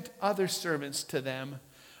sent other servants to them,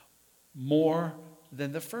 more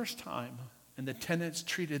than the first time. And the tenants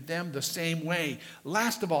treated them the same way.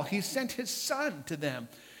 Last of all, he sent his son to them.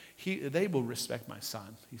 They will respect my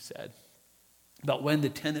son, he said. But when the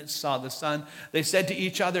tenants saw the son, they said to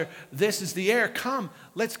each other, this is the heir. Come,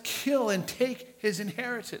 let's kill and take his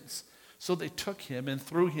inheritance. So they took him and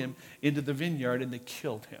threw him into the vineyard, and they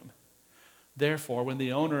killed him. Therefore, when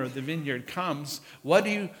the owner of the vineyard comes, what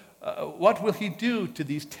will he do to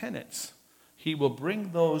these tenants? He will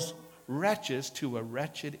bring those wretches to a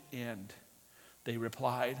wretched end. They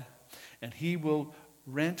replied, and he will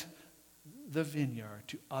rent the vineyard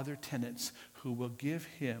to other tenants who will give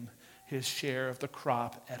him his share of the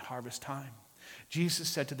crop at harvest time. Jesus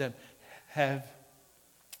said to them, have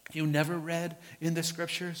you never read in the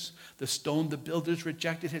scriptures, the stone the builders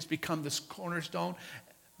rejected has become this cornerstone?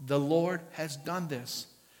 The Lord has done this,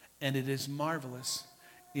 and it is marvelous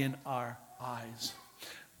in our eyes.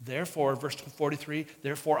 Therefore, verse 43,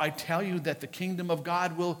 therefore I tell you that the kingdom of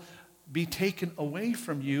God will be taken away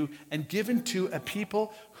from you and given to a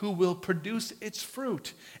people who will produce its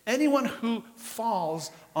fruit. Anyone who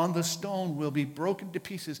falls on the stone will be broken to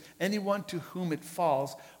pieces. Anyone to whom it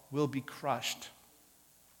falls will be crushed.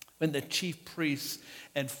 When the chief priests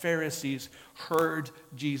and Pharisees heard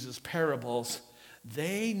Jesus' parables,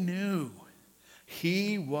 they knew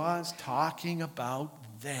he was talking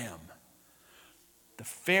about them. The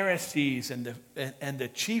Pharisees and the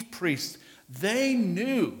chief priests, they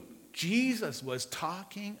knew Jesus was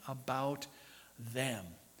talking about them.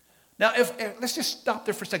 Now, let's just stop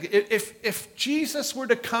there for a second. If Jesus were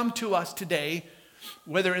to come to us today,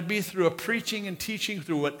 whether it be through a preaching and teaching,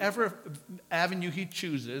 through whatever avenue he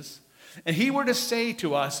chooses, and he were to say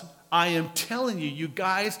to us, I am telling you, you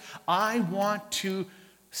guys, I want to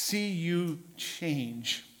see you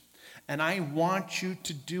change, and I want you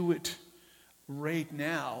to do it right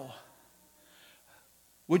now,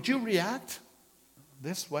 would you react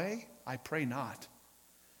this way? I pray not.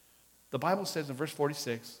 The Bible says in verse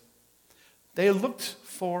 46, they looked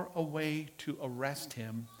for a way to arrest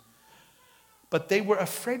him, but they were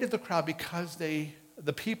afraid of the crowd because the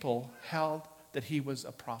people held that he was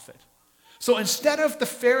a prophet. So instead of the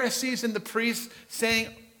Pharisees and the priests saying,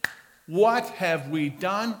 what have we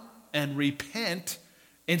done, and repent,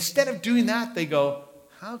 instead of doing that, they go,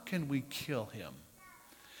 how can we kill him?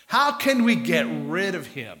 How can we get rid of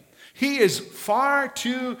him? He is far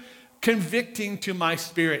too convicting to my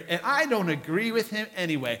spirit, and I don't agree with him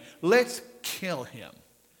anyway. Let's kill him.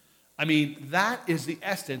 I mean, that is the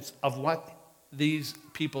essence of what these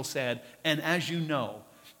people said. And as you know,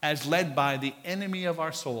 as led by the enemy of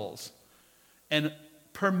our souls, and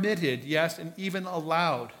permitted, yes, and even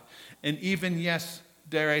allowed, and even, yes,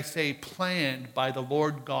 dare I say, planned by the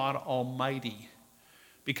Lord God Almighty,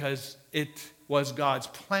 because it was God's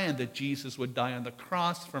plan that Jesus would die on the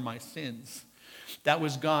cross for my sins. That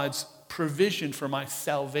was God's provision for my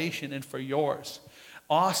salvation and for yours.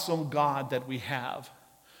 Awesome God that we have.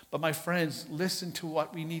 But my friends, listen to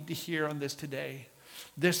what we need to hear on this today.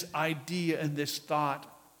 This idea and this thought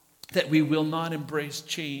that we will not embrace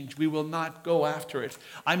change. We will not go after it.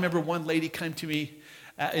 I remember one lady came to me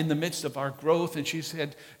in the midst of our growth, and she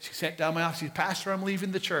sat down my office. She said, Pastor, I'm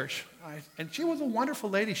leaving the church. And she was a wonderful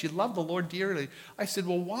lady. She loved the Lord dearly. I said,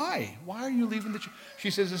 well, why? Why are you leaving the church? She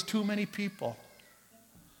says, there's too many people.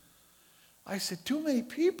 I said, too many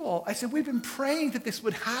people? I said, we've been praying that this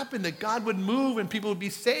would happen, that God would move and people would be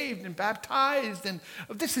saved and baptized, and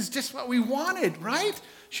this is just what we wanted, right?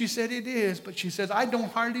 She said, it is, but she says, I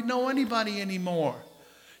don't hardly know anybody anymore.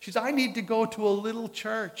 She said, I need to go to a little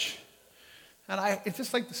church. And it's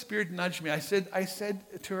just like the Spirit nudged me. I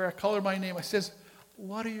said to her, I called her by name. I says,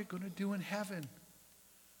 what are you going to do in heaven?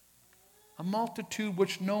 A multitude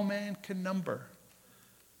which no man can number.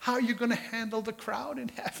 How are you going to handle the crowd in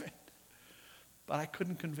heaven? But I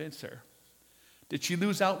couldn't convince her. Did she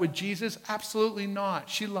lose out with Jesus? Absolutely not.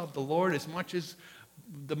 She loved the Lord as much as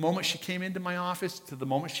the moment she came into my office to the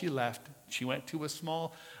moment she left. She went to a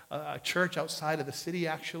small church outside of the city,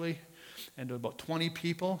 actually, and to about 20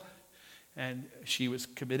 people. And she was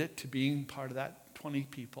committed to being part of that 20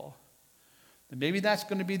 people. And maybe that's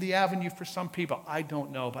going to be the avenue for some people. I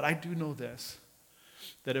don't know, but I do know this,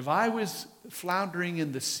 that if I was floundering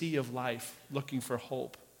in the sea of life looking for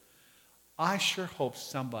hope, I sure hope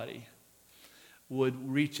somebody would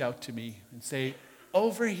reach out to me and say,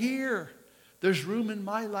 over here, there's room in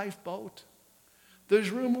my lifeboat. There's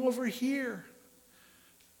room over here.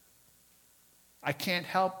 I can't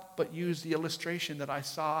help but use the illustration that I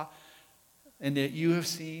saw and that you have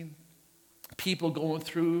seen. People going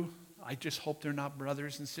through, I just hope they're not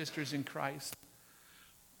brothers and sisters in Christ.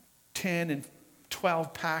 10 and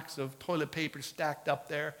 12 packs of toilet paper stacked up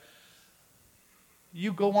there.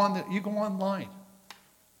 You go online.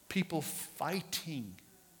 People fighting,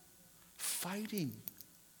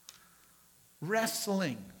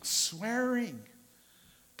 wrestling, swearing,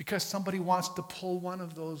 because somebody wants to pull one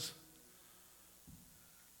of those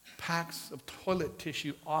packs of toilet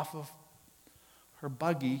tissue off of her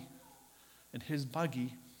buggy and his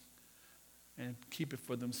buggy and keep it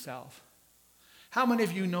for themselves. How many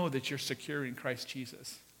of you know that you're secure in Christ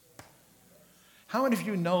Jesus? How many of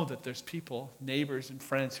you know that there's people, neighbors and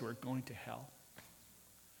friends who are going to hell?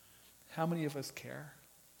 How many of us care?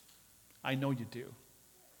 I know you do.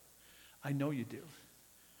 I know you do.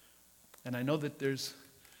 And I know that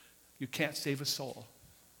you can't save a soul,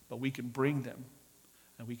 but we can bring them,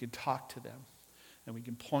 and we can talk to them, and we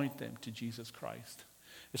can point them to Jesus Christ.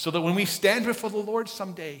 So that when we stand before the Lord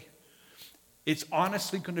someday, it's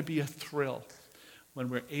honestly going to be a thrill when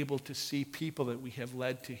we're able to see people that we have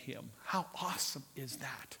led to him. How awesome is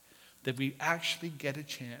that? That we actually get a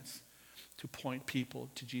chance to point people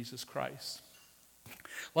to Jesus Christ.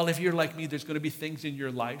 Well, if you're like me, there's going to be things in your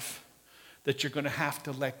life that you're going to have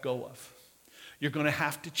to let go of. You're going to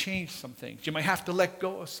have to change some things. You might have to let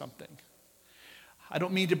go of something. I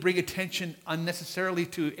don't mean to bring attention unnecessarily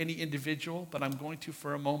to any individual, but I'm going to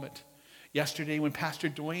for a moment. Yesterday, when Pastor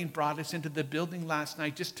Dwayne brought us into the building last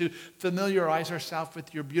night just to familiarize ourselves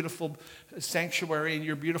with your beautiful sanctuary and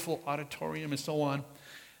your beautiful auditorium and so on,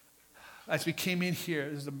 as we came in here,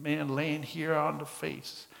 there's a man laying here on the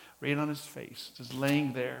face, right on his face, just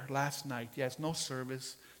laying there last night. He has no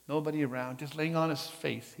service, nobody around, just laying on his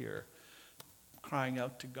face here, crying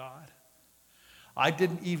out to God. I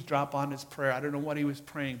didn't eavesdrop on his prayer. I don't know what he was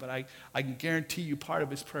praying, but I can guarantee you part of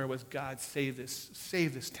his prayer was, God, save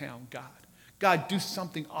this town, God. God, do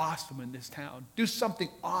something awesome in this town. Do something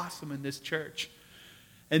awesome in this church.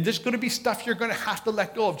 And there's going to be stuff you're going to have to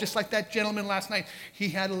let go of. Just like that gentleman last night, he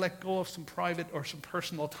had to let go of some private or some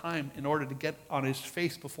personal time in order to get on his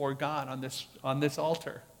face before God on this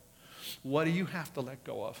altar. What do you have to let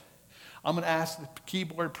go of? I'm going to ask the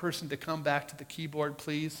keyboard person to come back to the keyboard,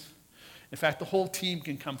 please. In fact, the whole team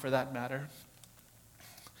can come for that matter.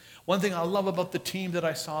 One thing I love about the team that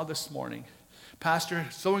I saw this morning, Pastor,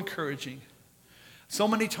 so encouraging. So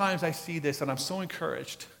many times I see this and I'm so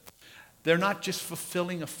encouraged. They're not just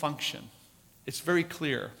fulfilling a function. It's very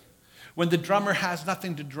clear. When the drummer has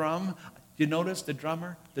nothing to drum, you notice the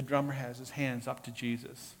drummer has his hands up to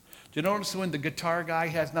Jesus. Do you notice when the guitar guy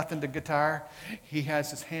has nothing to guitar, he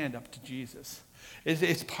has his hand up to Jesus.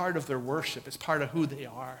 It's part of their worship. It's part of who they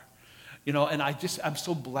are. You know, and I'm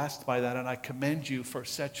so blessed by that, and I commend you for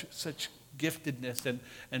such giftedness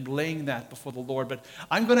and laying that before the Lord. But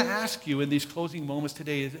I'm going to ask you in these closing moments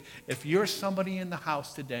today, if you're somebody in the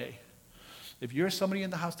house today,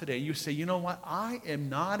 you say, you know what, I am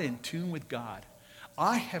not in tune with God.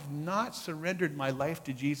 I have not surrendered my life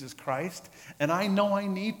to Jesus Christ, and I know I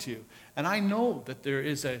need to. And I know that there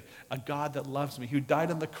is a God that loves me, who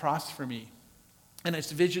died on the cross for me. And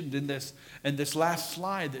it's visioned in this last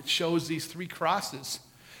slide that shows these 3 crosses.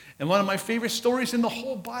 And one of my favorite stories in the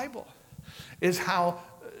whole Bible is how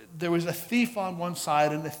there was a thief on one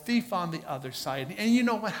side and a thief on the other side. And you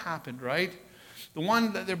know what happened, right? The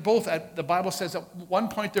one that they're both at, the Bible says at one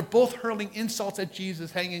point they're both hurling insults at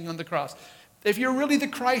Jesus hanging on the cross. If you're really the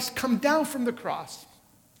Christ, come down from the cross.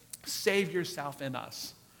 Save yourself and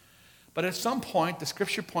us. But at some point, the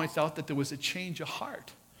scripture points out that there was a change of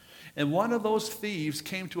heart. And one of those thieves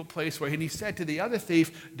came to a place where, and he said to the other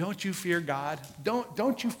thief, don't you fear God?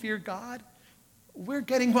 Don't you fear God? We're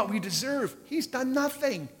getting what we deserve. He's done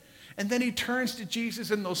nothing. And then he turns to Jesus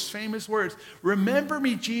in those famous words, remember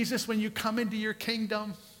me, Jesus, when you come into your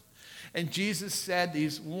kingdom. And Jesus said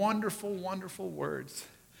these wonderful, wonderful words,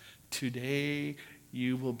 today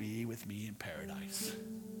you will be with me in paradise.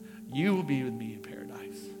 You will be with me in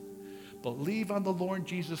paradise. Believe on the Lord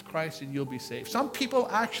Jesus Christ and you'll be saved. Some people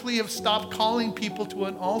actually have stopped calling people to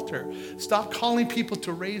an altar, stopped calling people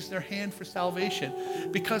to raise their hand for salvation,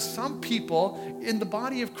 because some people in the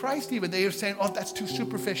body of Christ even, they are saying, oh, that's too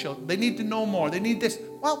superficial. They need to know more. They need this.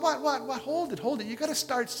 What? Hold it. You got to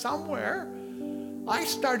start somewhere. I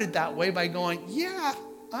started that way by going, yeah,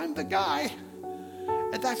 I'm the guy.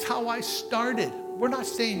 And that's how I started. We're not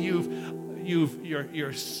saying you're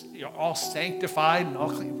all sanctified and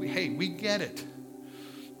all clean. Hey, we get it.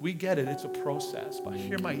 We get it. It's a process. But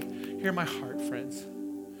hear my heart, friends.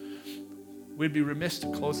 We'd be remiss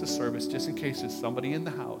to close the service just in case there's somebody in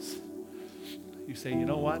the house. You say, you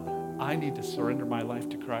know what? I need to surrender my life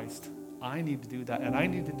to Christ. I need to do that. And I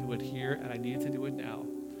need to do it here, and I need to do it now.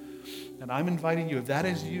 And I'm inviting you, if that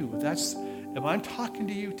is you, if I'm talking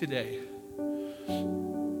to you today,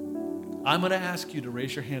 I'm going to ask you to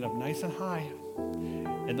raise your hand up nice and high.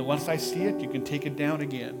 And then once I see it, you can take it down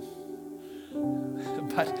again.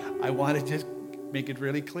 But I want to just make it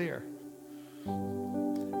really clear.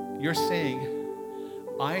 You're saying,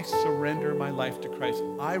 I surrender my life to Christ.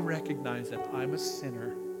 I recognize that I'm a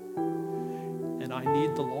sinner and I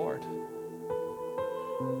need the Lord.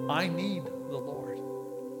 I need the Lord.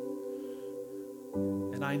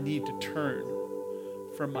 And I need to turn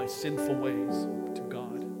from my sinful ways to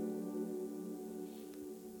God.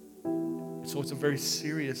 So it's a very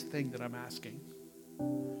serious thing that I'm asking.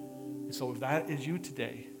 And so if that is you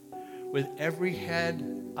today, with every head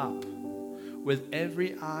up, with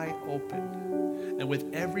every eye open, and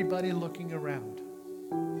with everybody looking around,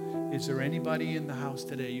 is there anybody in the house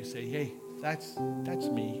today you say, hey, that's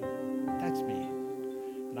me. That's me.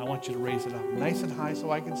 And I want you to raise it up nice and high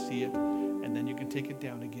so I can see it, and then you can take it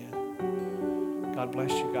down again. God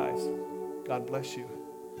bless you guys. God bless you.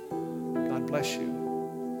 God bless you.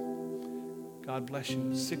 God bless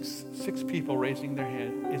you. Six people raising their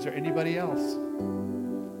hand. Is there anybody else?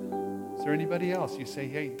 Is there anybody else? You say,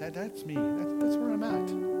 hey, that's me. That's where I'm at.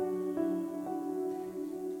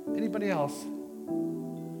 Anybody else?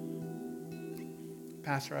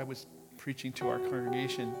 Pastor, I was preaching to our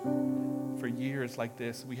congregation for years like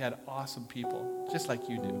this. We had awesome people, just like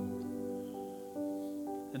you do.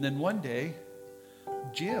 And then one day,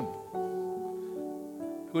 Jim,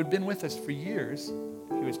 who had been with us for years,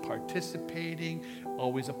 he was participating,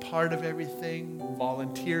 always a part of everything,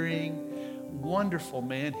 volunteering, wonderful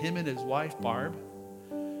man, him and his wife, Barb.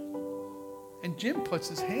 And Jim puts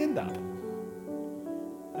his hand up.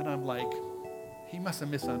 And I'm like, he must have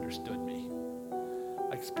misunderstood me.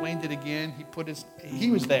 I explained it again.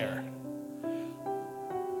 He was there.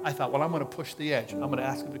 I thought, well, I'm going to push the edge. I'm going to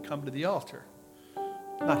ask him to come to the altar.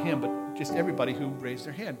 Not him, but just everybody who raised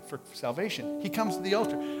their hand for salvation. He comes to the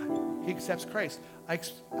altar. He accepts Christ. I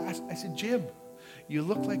said, Jim, you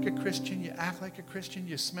look like a Christian. You act like a Christian.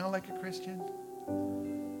 You smell like a Christian.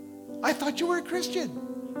 I thought you were a Christian.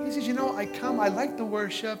 He says, I like the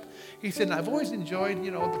worship. He said, I've always enjoyed,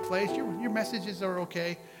 the place. Your messages are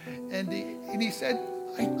okay. And he said,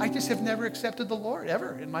 I just have never accepted the Lord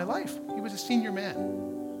ever in my life. He was a senior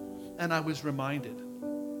man. And I was reminded.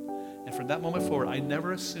 And from that moment forward, I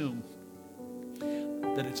never assume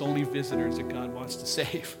that it's only visitors that God wants to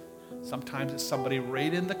save. Sometimes it's somebody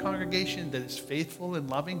right in the congregation that is faithful and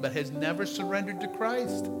loving but has never surrendered to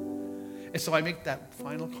Christ. And so I make that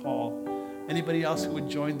final call. Anybody else who would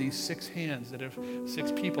join these 6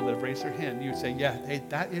 people that have raised their hand, you would say, yeah, hey,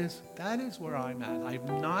 that is where I'm at. I've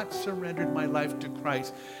not surrendered my life to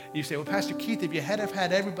Christ. You say, well, Pastor Keith, if you had have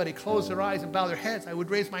had everybody close their eyes and bow their heads, I would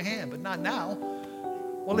raise my hand, but not now.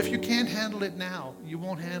 Well, if you can't handle it now, you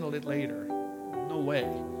won't handle it later. No way.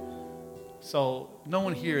 So no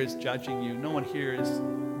one here is judging you. No one here is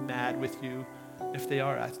mad with you. If they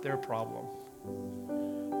are, that's their problem.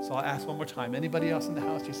 So I'll ask one more time. Anybody else in the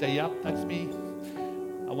house? You say, yep, that's me.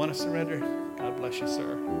 I want to surrender. God bless you,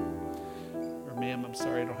 sir. Or ma'am, I'm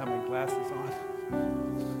sorry, I don't have my glasses on.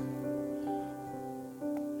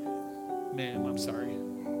 Ma'am, I'm sorry.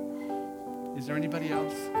 Is there anybody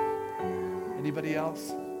else? Anybody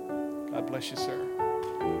else? God bless you, sir.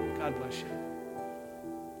 God bless you.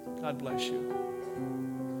 God bless you.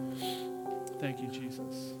 Thank you,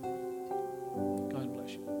 Jesus. God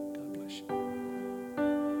bless you. God bless you.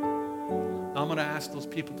 Now I'm going to ask those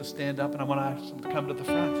people to stand up, and I want to ask them to come to the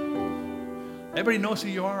front. Everybody knows who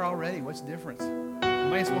you are already. What's the difference? You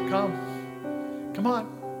might as well come. Come on.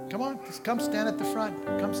 Come on. Just come stand at the front.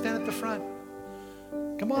 Come stand at the front.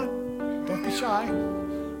 Come on. Don't be shy.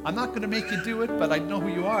 I'm not going to make you do it, but I know who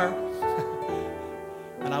you are.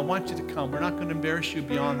 And I want you to come. We're not going to embarrass you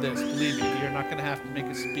beyond this. Believe me, you're not going to have to make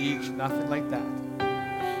a speech, nothing like that.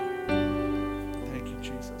 Thank you,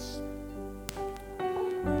 Jesus.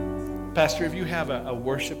 Pastor, if you have a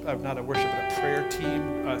prayer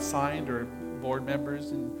team assigned, or board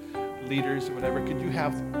members and leaders or whatever, would you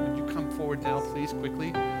come forward now, please,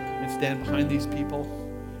 quickly, and stand behind these people?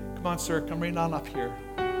 Come on, sir, come right on up here.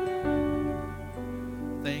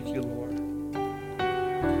 Thank you, Lord.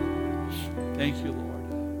 Thank you, Lord.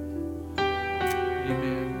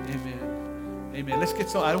 Amen. Amen. Amen. Let's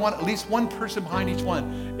get I want at least one person behind each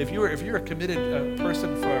one. If you're a committed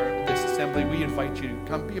person for this assembly, we invite you to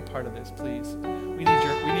come be a part of this, please. We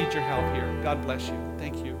need your help here. God bless you.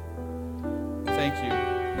 Thank you. Thank you.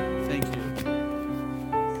 Thank you.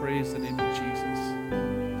 Praise the name of Jesus.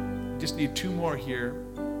 Just need 2 more here.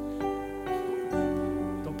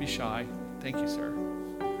 Don't be shy. Thank you, sir.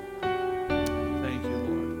 Thank you,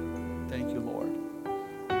 Lord. Thank you, Lord.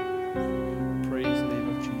 Praise the name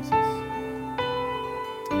of Jesus.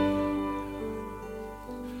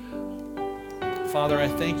 Father, I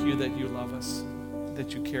thank you that you love us,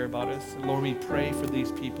 that you care about us. And Lord, we pray for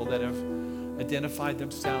these people that have identified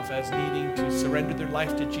themselves as needing to surrender their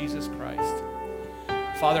life to Jesus Christ.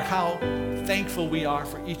 Father, how thankful we are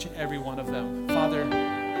for each and every one of them. Father,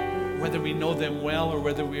 whether we know them well or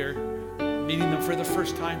whether we're meeting them for the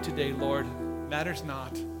first time today, Lord, matters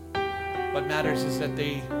not. What matters is that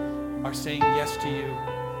they are saying yes to you.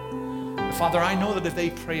 Father, I know that if they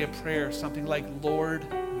pray a prayer, something like, Lord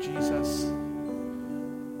Jesus,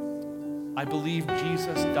 I believe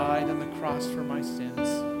Jesus died on the cross for my sins.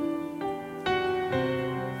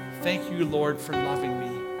 Thank you, Lord, for loving me.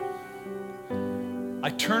 I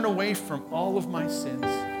turn away from all of my sins.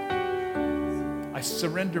 I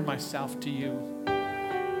surrender myself to you.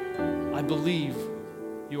 I believe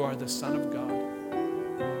you are the Son of God.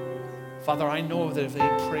 Father, I know that if they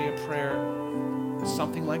pray a prayer,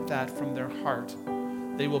 something like that from their heart,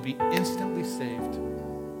 they will be instantly saved.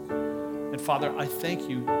 And Father, I thank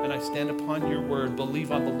you and I stand upon your word.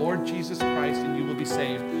 Believe on the Lord Jesus Christ and you will be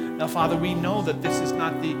saved. Now, Father, we know that this is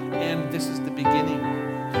not the end, this is the beginning.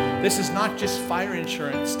 This is not just fire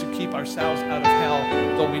insurance to keep ourselves out of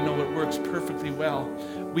hell, though we know it works perfectly well.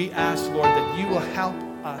 We ask, Lord, that you will help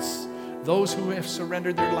us, those who have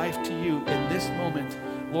surrendered their life to you in this moment,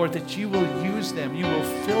 Lord, that you will use them. You will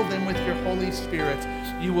fill them with your Holy Spirit.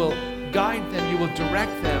 You will guide them. You will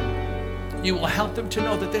direct them. You will help them to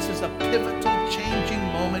know that this is a pivotal, changing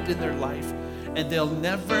moment in their life, and they'll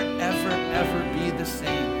never, ever, ever be the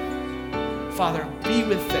same. Father, be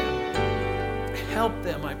with them. Help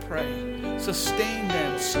them, I pray. Sustain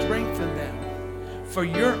them, strengthen them for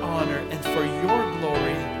your honor and for your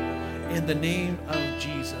glory in the name of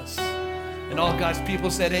Jesus. And all God's people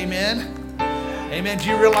said amen. Amen. Do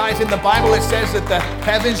you realize in the Bible it says that the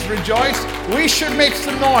heavens rejoice? We should make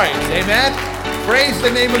some noise. Amen. Praise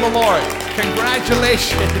the name of the Lord.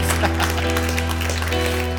 Congratulations.